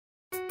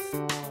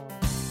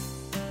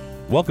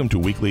Welcome to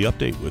Weekly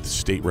Update with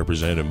State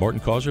Representative Martin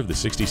Causer of the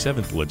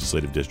 67th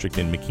Legislative District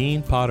in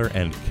McKean, Potter,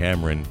 and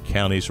Cameron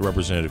counties.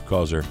 Representative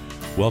Causer,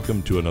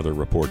 welcome to another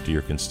report to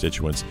your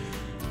constituents.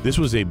 This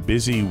was a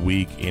busy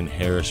week in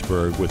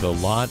Harrisburg with a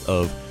lot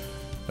of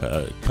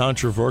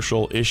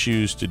controversial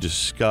issues to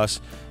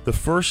discuss. The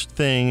first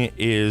thing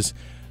is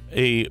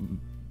a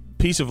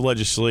piece of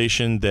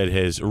legislation that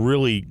has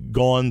really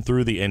gone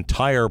through the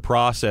entire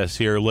process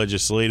here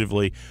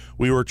legislatively.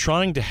 We were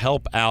trying to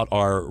help out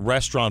our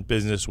restaurant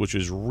business, which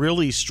is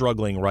really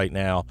struggling right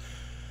now.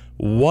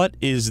 What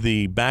is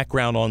the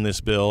background on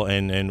this bill,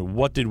 and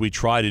what did we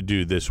try to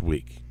do this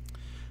week?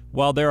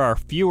 Well, there are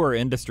fewer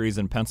industries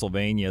in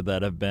Pennsylvania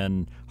that have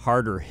been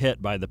harder hit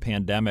by the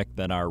pandemic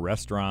than our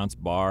restaurants,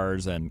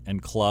 bars,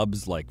 and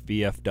clubs like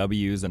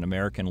VFWs and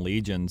American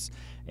Legions.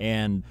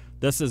 And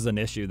this is an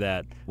issue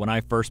that when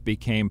I first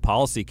became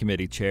policy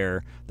committee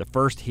chair, the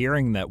first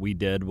hearing that we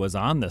did was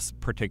on this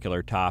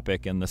particular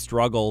topic and the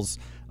struggles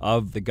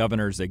of the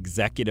governor's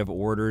executive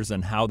orders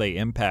and how they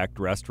impact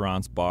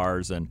restaurants,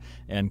 bars,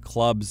 and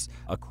clubs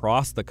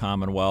across the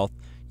Commonwealth.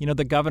 You know,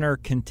 the governor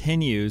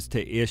continues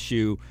to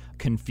issue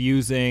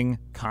confusing,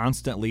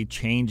 constantly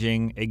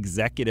changing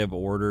executive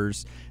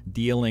orders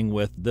dealing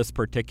with this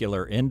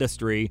particular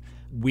industry.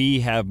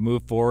 We have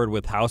moved forward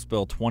with House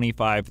Bill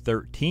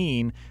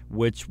 2513,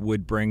 which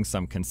would bring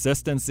some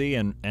consistency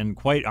and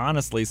quite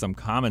honestly, some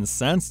common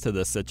sense to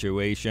the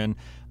situation.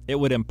 It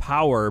would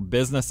empower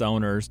business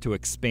owners to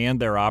expand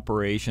their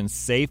operations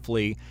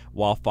safely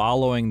while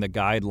following the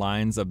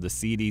guidelines of the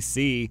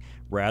CDC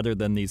rather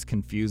than these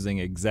confusing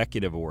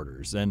executive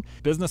orders. And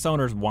business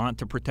owners want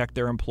to protect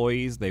their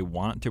employees. They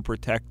want to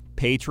protect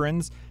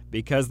patrons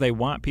because they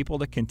want people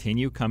to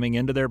continue coming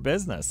into their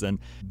business. And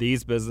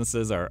these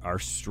businesses are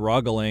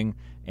struggling,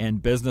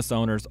 and business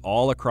owners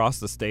all across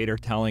the state are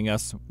telling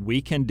us,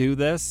 we can do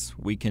this,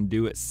 we can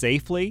do it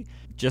safely,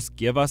 just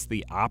give us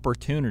the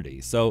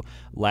opportunity. So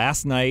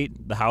last night,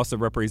 the House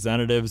of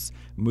Representatives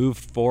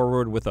moved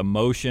forward with a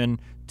motion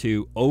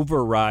to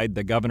override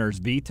the governor's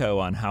veto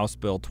on House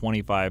Bill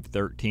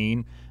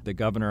 2513. The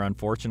governor,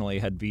 unfortunately,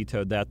 had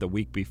vetoed that the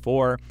week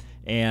before,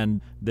 and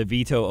the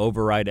veto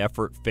override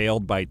effort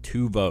failed by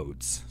 2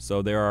 votes.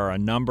 So there are a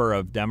number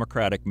of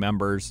Democratic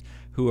members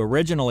who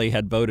originally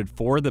had voted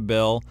for the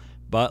bill,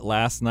 but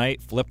last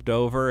night flipped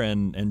over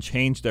and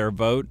changed their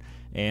vote,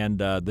 and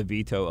the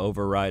veto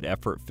override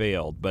effort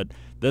failed. But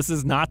this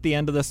is not the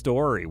end of the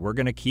story. We're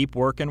going to keep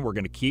working. We're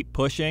going to keep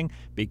pushing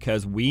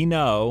because we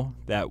know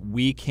that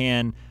we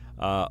can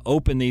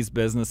open these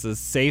businesses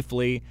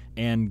safely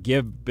and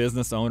give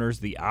business owners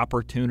the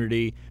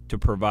opportunity to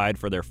provide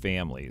for their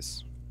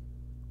families.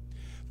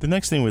 The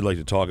next thing we'd like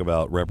to talk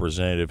about,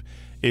 Representative,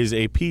 is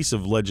a piece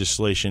of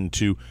legislation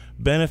to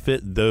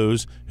benefit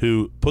those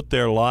who put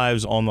their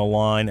lives on the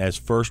line as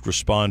first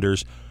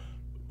responders.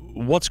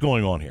 What's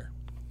going on here?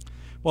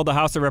 Well, the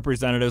House of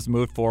Representatives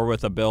moved forward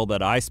with a bill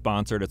that I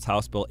sponsored. It's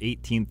House Bill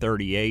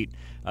 1838,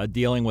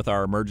 dealing with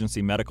our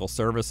emergency medical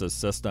services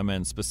system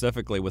and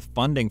specifically with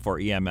funding for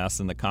EMS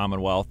in the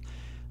Commonwealth.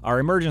 Our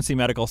emergency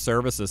medical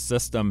services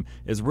system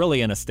is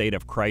really in a state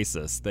of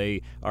crisis.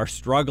 They are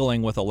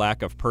struggling with a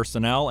lack of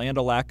personnel and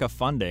a lack of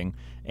funding,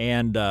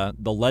 and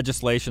the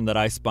legislation that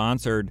I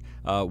sponsored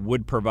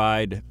would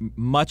provide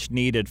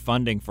much-needed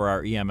funding for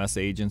our EMS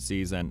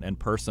agencies and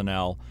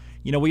personnel.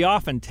 You know, we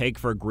often take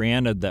for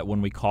granted that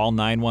when we call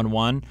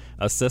 911,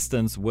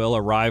 assistance will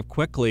arrive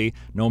quickly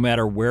no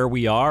matter where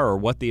we are or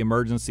what the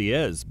emergency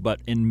is. But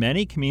in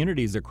many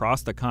communities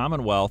across the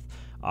Commonwealth,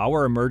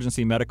 our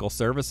emergency medical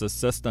services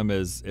system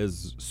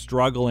is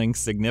struggling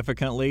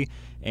significantly,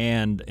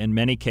 and in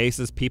many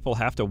cases, people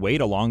have to wait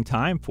a long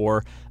time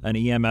for an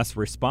EMS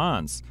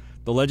response.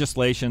 The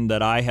legislation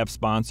that I have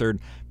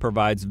sponsored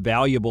provides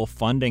valuable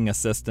funding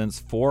assistance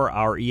for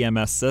our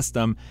EMS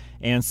system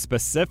and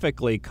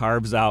specifically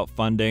carves out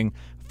funding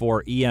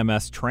for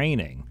EMS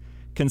training.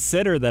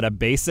 Consider that a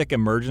basic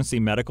emergency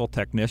medical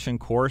technician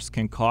course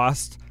can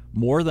cost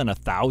more than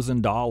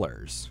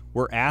 $1,000.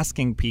 We're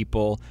asking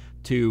people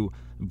to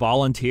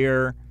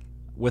volunteer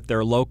with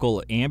their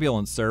local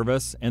ambulance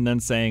service and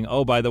then saying,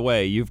 oh, by the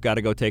way, you've got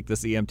to go take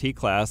this EMT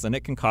class and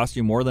it can cost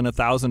you more than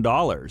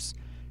 $1,000.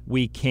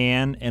 We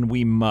can and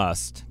we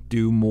must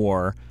do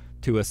more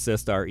to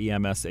assist our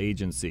EMS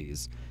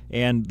agencies.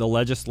 And the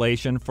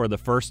legislation, for the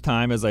first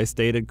time, as I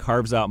stated,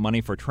 carves out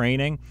money for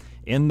training.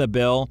 In the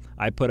bill,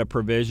 I put a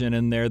provision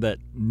in there that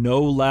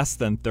no less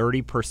than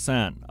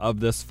 30% of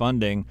this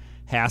funding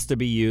has to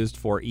be used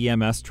for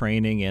EMS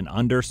training in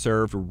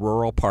underserved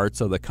rural parts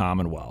of the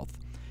Commonwealth.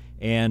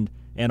 And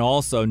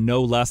also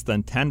no less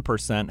than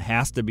 10%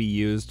 has to be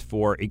used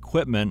for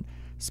equipment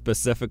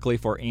specifically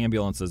for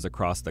ambulances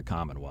across the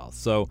Commonwealth.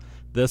 So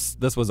this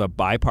was a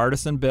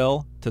bipartisan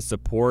bill to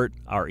support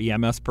our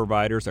EMS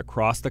providers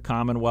across the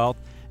Commonwealth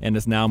and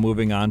is now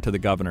moving on to the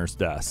governor's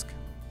desk.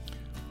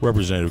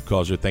 Representative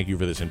Causer, thank you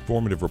for this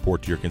informative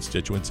report to your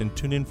constituents, and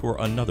tune in for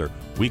another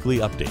weekly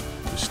update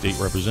with State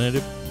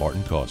Representative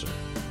Martin Causer.